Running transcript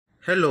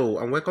Hello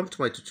and welcome to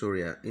my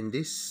tutorial. In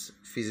this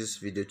physics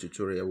video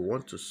tutorial, we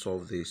want to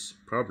solve this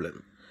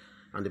problem.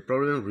 And the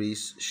problem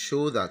reads,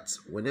 show that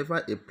whenever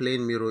a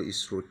plane mirror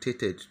is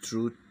rotated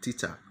through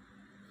theta,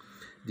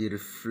 the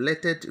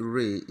reflected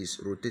ray is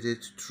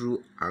rotated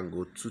through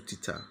angle 2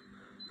 theta,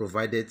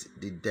 provided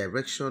the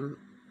direction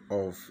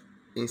of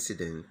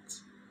incident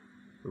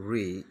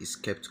ray is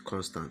kept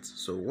constant.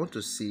 So we want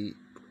to see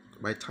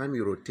by the time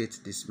you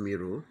rotate this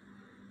mirror,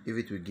 if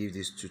it will give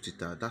this 2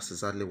 theta. That's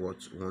exactly what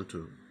we want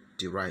to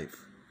derive.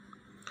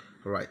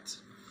 Right,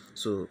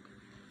 so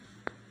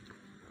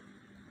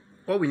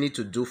what we need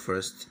to do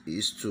first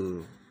is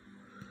to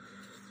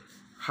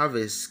have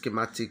a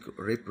schematic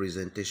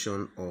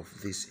representation of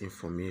this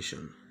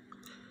information.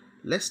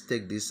 Let's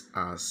take this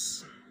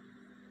as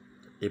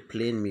a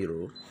plane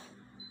mirror.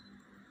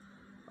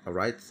 All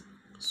right,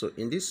 so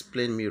in this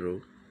plane mirror,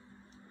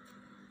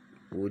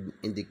 we would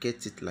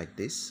indicate it like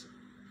this,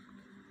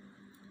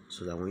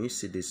 so that when you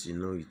see this, you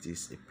know it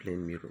is a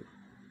plane mirror.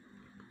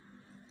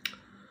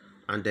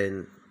 And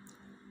then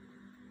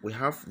we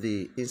have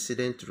the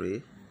incident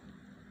ray,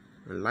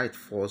 and light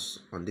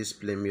falls on this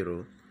plane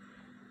mirror.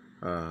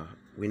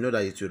 We know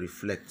that it will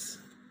reflect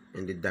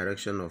in the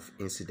direction of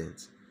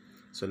incident.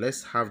 So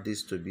let's have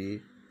this to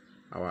be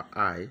our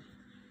eye,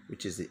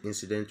 which is the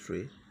incident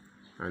ray,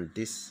 and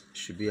this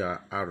should be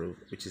our arrow,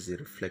 which is the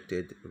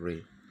reflected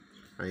ray,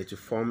 and it will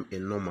form a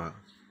normal.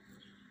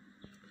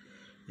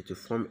 It will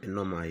form a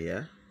normal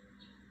here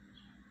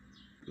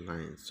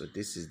line. So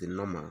this is the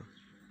normal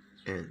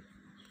N.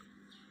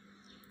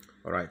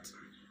 All right,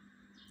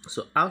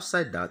 so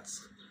outside that,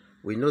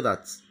 we know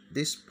that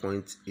this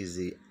point is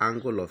the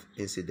angle of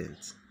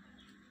incident,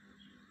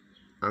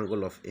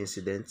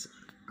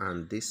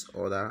 and this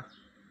other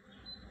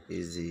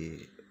is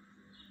the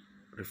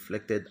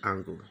reflected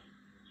angle.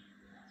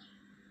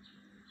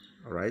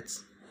 All right,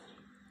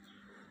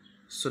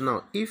 so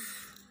now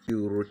if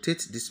you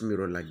rotate this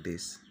mirror like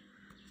this,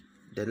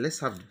 then let's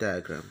have the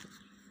diagram.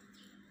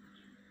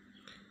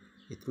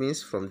 It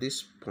means from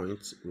this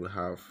point we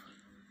have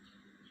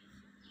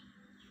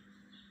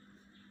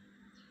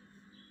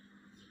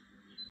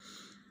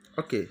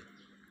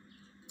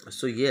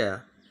so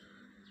here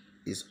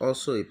is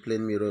also a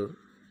plane mirror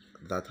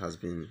that has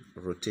been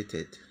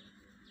rotated.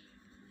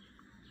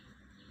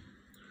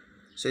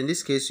 So in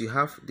this case, you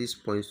have this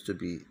point to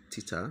be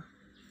theta,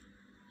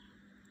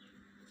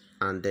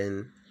 and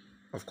then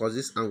of course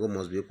this angle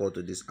must be equal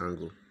to this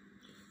angle.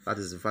 That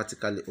is,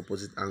 vertically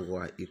opposite angle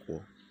are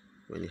equal.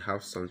 When you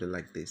have something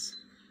like this,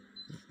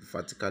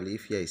 vertically,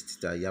 if here is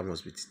theta, here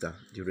must be theta.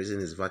 The reason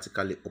is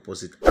vertically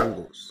opposite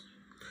angles.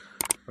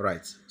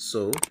 Right,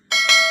 so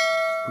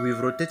we've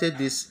rotated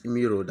this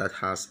mirror that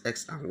has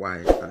x and y,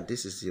 and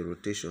this is the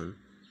rotation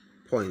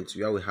point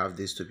where we have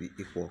this to be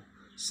equal.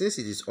 Since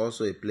it is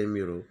also a plane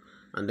mirror,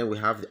 and then we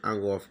have the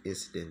angle of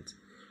incident,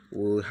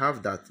 we will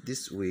have that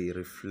this will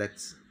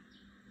reflect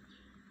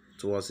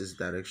towards this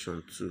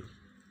direction too.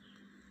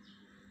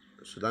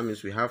 So that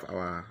means we have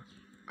our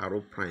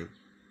arrow prime,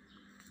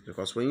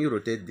 because when you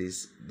rotate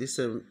this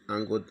same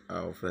angle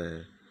of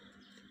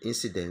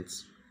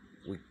incident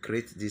we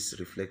create this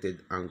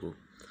reflected angle,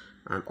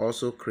 and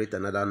also create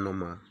another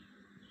normal.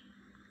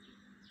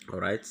 All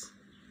right,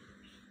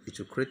 it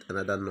will create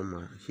another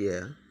normal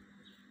here,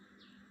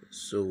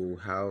 so we'll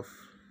have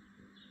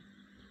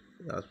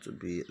that to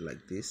be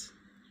like this.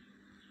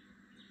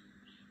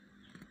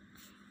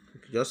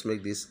 You can just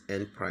make this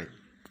n prime.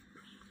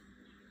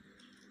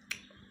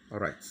 All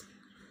right,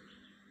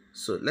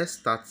 so let's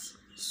start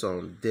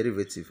some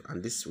derivative,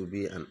 and this will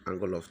be an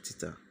angle of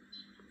theta.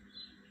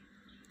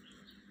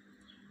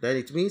 Then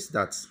it means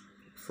that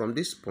from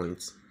this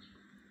point,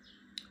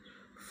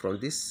 from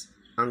this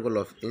angle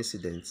of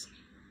incidence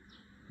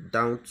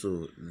down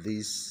to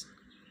this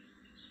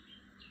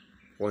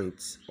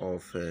point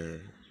of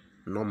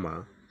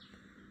normal,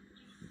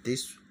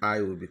 this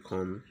I will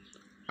become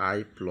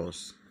I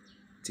plus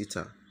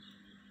theta.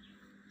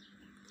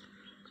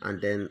 And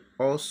then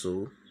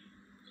also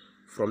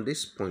from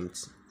this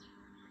point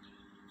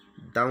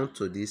down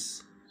to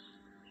this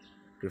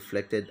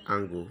reflected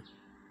angle,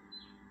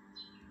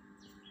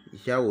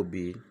 here will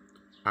be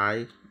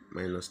I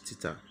minus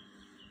theta.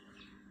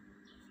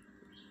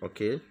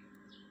 Okay,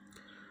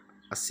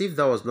 as if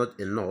that was not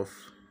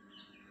enough,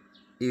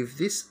 if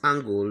this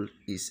angle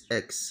is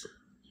x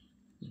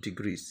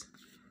degrees,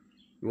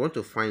 we want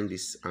to find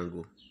this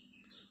angle,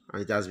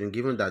 and it has been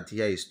given that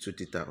here is 2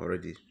 theta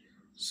already.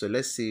 So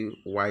let's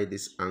see why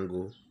this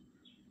angle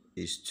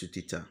is 2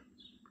 theta.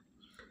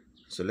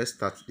 So let's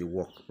start the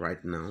work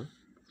right now.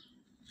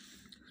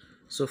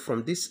 So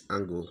from this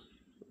angle,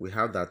 we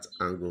have that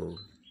angle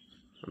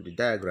from the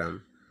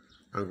diagram,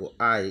 angle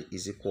I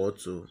is equal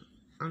to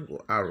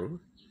angle arrow,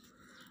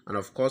 and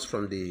of course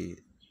from the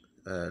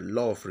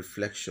law of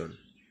reflection,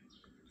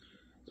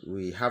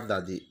 we have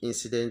that the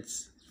incident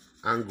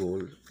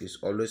angle is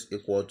always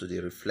equal to the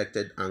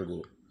reflected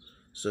angle.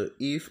 So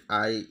if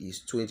I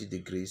is 20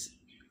 degrees,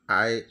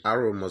 I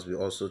arrow must be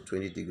also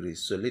 20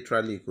 degrees. So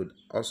literally you could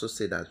also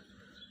say that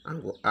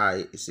angle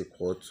I is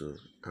equal to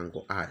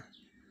angle I.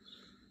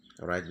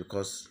 all right,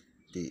 because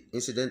the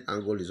incident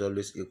angle is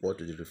always equal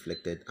to the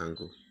reflected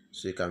angle,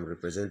 so you can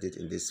represent it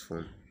in this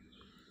form.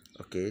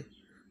 Okay,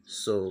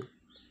 so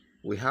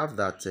we have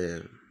that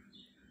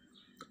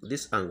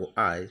this angle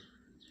I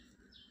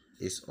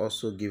is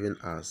also given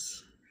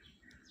as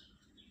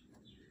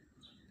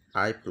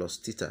I plus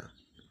theta,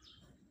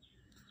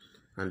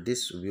 and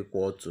this will be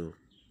equal to,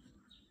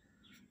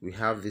 we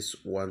have this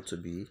one to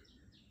be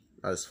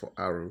as for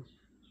arrow,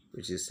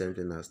 which is same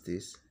thing as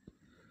this.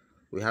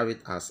 We have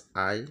it as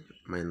I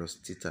minus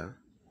theta.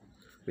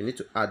 We need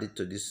to add it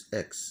to this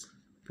x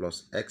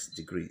plus x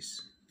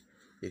degrees.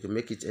 You can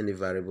make it any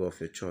variable of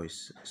your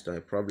choice, it's not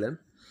a problem.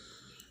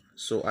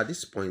 So at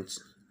this point,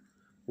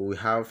 we will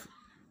have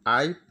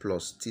I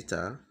plus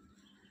theta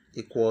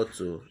equal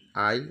to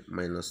I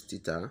minus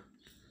theta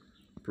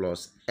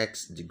plus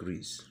x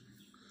degrees.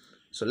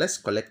 So let's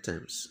collect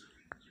terms.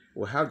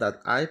 We have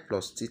that I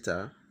plus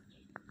theta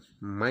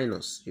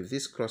minus, if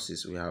this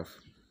crosses, we have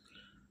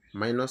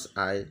minus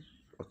I,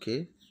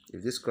 okay?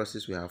 If this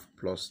crosses, we have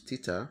plus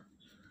theta,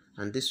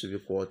 and this will be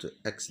equal to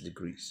x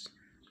degrees.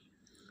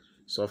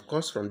 So of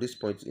course, from this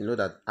point, you know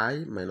that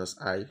I minus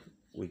I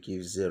will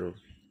give 0.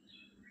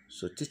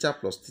 So theta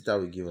plus theta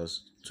will give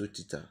us 2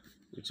 theta,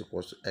 which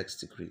equals to x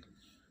degree.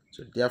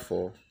 So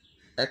therefore,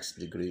 x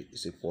degree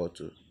is equal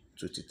to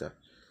 2 theta.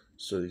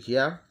 So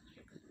here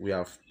we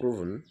have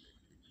proven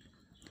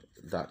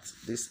that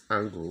this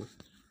angle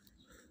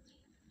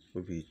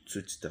will be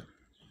 2 theta.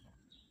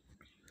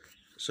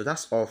 So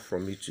that's all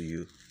from me to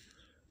you.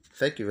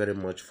 Thank you very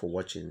much for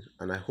watching,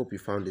 and I hope you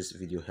found this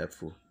video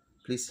helpful.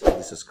 Please hit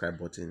the subscribe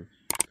button,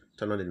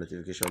 turn on the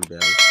notification bell,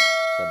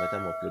 so by the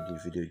time I upload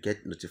the video you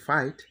get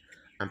notified,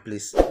 and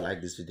please like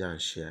this video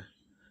and share.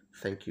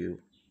 Thank you,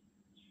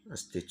 and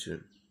stay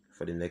tuned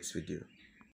for the next video.